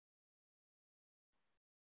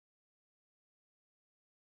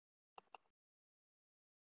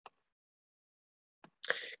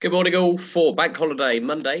Good morning all for Bank Holiday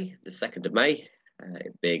Monday, the 2nd of May,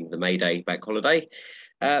 it being the May Day Bank Holiday.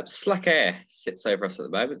 Slack air sits over us at the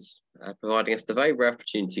moment, providing us the very rare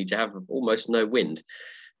opportunity to have almost no wind.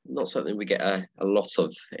 Not something we get a lot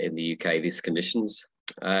of in the UK, these conditions.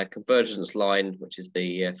 Convergence line, which is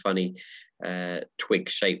the funny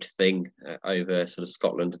twig-shaped thing over sort of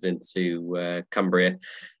Scotland and into Cumbria.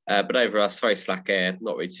 But over us, very slack air,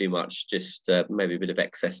 not really too much, just maybe a bit of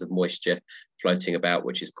excess of moisture floating about,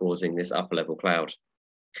 which is causing this upper level cloud.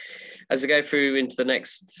 As we go through into the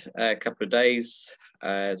next couple of days,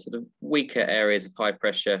 sort of weaker areas of high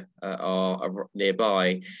pressure are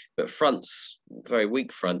nearby, but fronts, very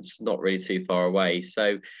weak fronts, not really too far away.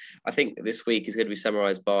 So I think this week is going to be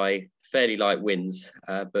summarised by fairly light winds,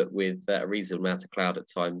 but with a reasonable amount of cloud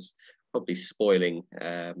at times, probably spoiling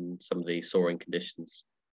some of the soaring conditions.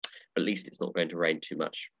 At least it's not going to rain too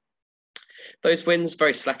much. Those winds,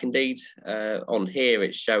 very slack indeed. On here,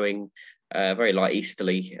 it's showing very light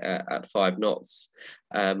easterly at 5 knots.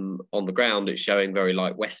 On the ground, it's showing very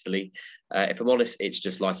light westerly. If I'm honest, it's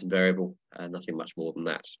just light and variable, nothing much more than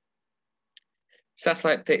that.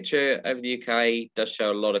 Satellite picture over the UK does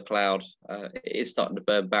show a lot of cloud. It is starting to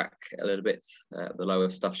burn back a little bit. The lower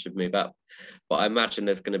stuff should move up, but I imagine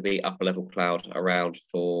there's going to be upper level cloud around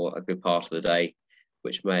for a good part of the day,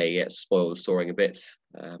 which may spoil the soaring a bit.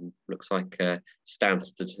 Looks like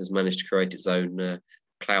Stansted has managed to create its own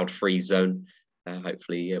cloud-free zone.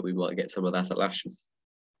 Hopefully we might get some of that at Lasham.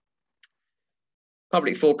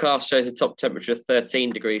 Public forecast shows a top temperature of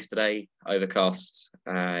 13 degrees today, overcast.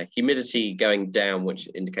 Humidity going down, which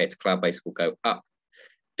indicates cloud base will go up.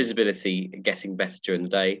 Visibility getting better during the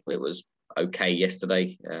day. It was okay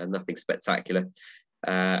yesterday, nothing spectacular.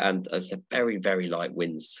 And as I said, very, very light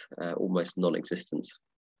winds, almost non-existent.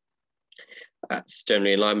 That's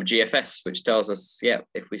generally in line with GFS, which tells us, yeah,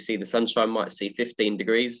 if we see the sunshine, might see 15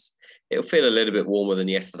 degrees. It'll feel a little bit warmer than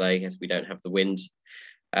yesterday as we don't have the wind.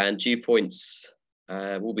 And dew points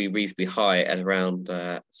will be reasonably high at around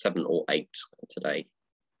 7 or 8 today.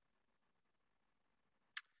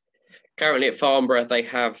 Currently at Farnborough, they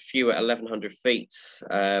have fewer 1,100 feet.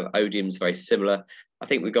 Odium's very similar. I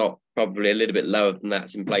think we've got probably a little bit lower than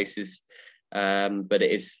that in places, but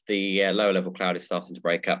it is the lower level cloud is starting to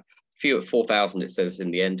break up. Few at 4,000, it says in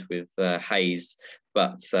the end, with haze,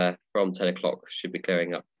 but from 10 o'clock should be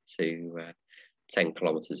clearing up to 10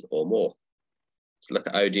 kilometres or more. Let's look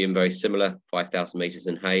at Odium, very similar, 5,000 metres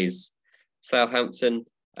in haze. Southampton,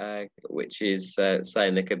 which is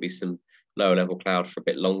saying there could be some lower level cloud for a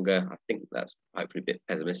bit longer. I think that's hopefully a bit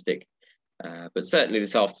pessimistic. But certainly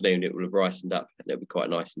this afternoon it will have brightened up and it'll be quite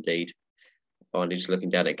nice indeed. Finally, just looking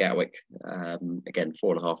down at Gatwick, again,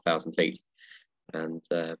 4,500 feet, and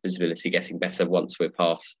visibility getting better once we're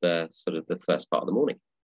past sort of the first part of the morning.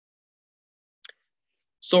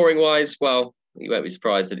 Soaring wise, well, you won't be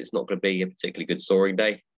surprised that it's not going to be a particularly good soaring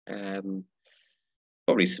day.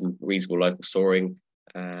 Probably some reasonable local soaring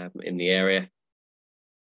in the area.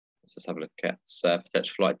 Let's just have a look at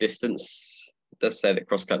potential flight distance. It does say that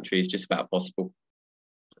cross country is just about possible,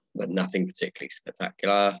 but nothing particularly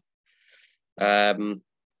spectacular.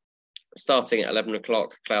 Starting at 11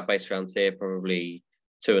 o'clock, cloud base around here, probably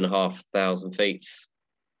 2,500 feet.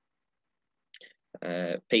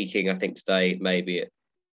 Peaking, I think today, maybe at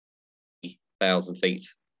 1,000 feet.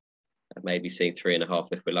 Maybe seeing 3.5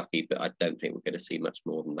 if we're lucky, but I don't think we're going to see much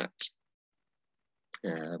more than that.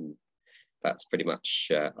 That's pretty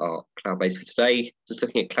much our cloud base for today. Just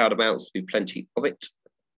looking at cloud amounts, there'll be plenty of it.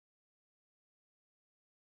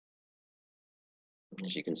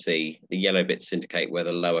 As you can see, the yellow bits indicate where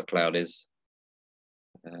the lower cloud is.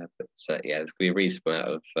 Yeah, there's going to be a reasonable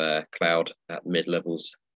amount of cloud at mid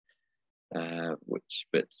levels,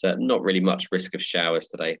 but not really much risk of showers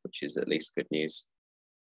today, which is at least good news.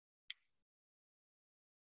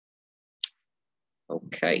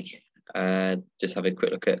 Okay, just have a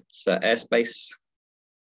quick look at airspace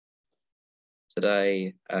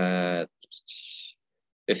today.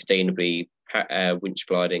 15 will be winch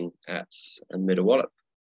gliding at a middle wallop,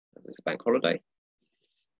 as it's a bank holiday.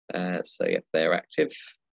 So yeah, they're active.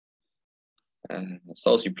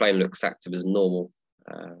 Salisbury Plain looks active as normal.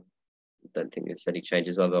 Don't think there's any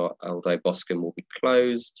changes, although Boscombe will be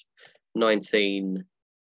closed. 19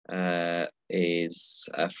 is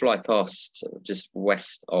fly past just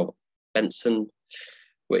west of Benson,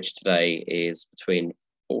 which today is between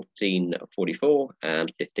 14:44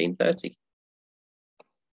 and 15:30.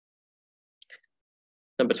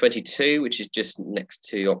 Number 22, which is just next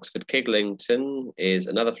to Oxford Kiglington, is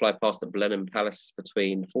another fly past at Blenheim Palace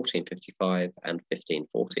between 14:55 and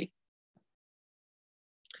 15:40.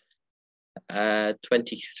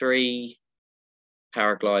 23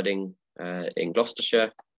 paragliding in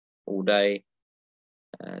Gloucestershire all day.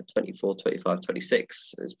 24, 25,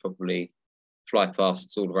 26 is probably fly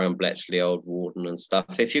pasts all around Bletchley, Old Warden and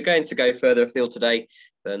stuff. If you're going to go further afield today,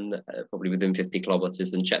 then probably within 50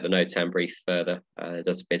 kilometres, then check the NOTAM brief further. There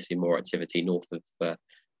does appear to be more activity north of the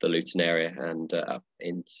Luton area and up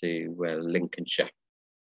into Lincolnshire.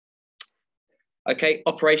 Okay,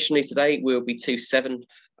 operationally today we'll be 2-7,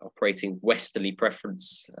 operating westerly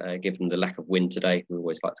preference, given the lack of wind today. We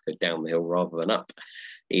always like to go down the hill rather than up,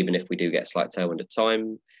 even if we do get slight tailwind at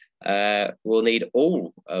time. We'll need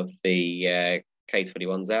all of the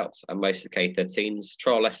K21s out and most of the K13s.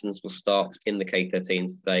 Trial lessons will start in the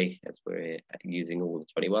K13s today as we're using all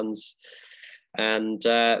the 21s. And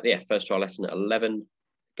yeah, first trial lesson at 11.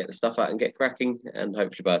 Get the stuff out and get cracking, and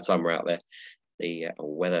hopefully by the time we're out there, the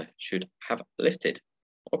weather should have lifted.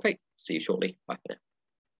 Okay, see you shortly. Bye for now.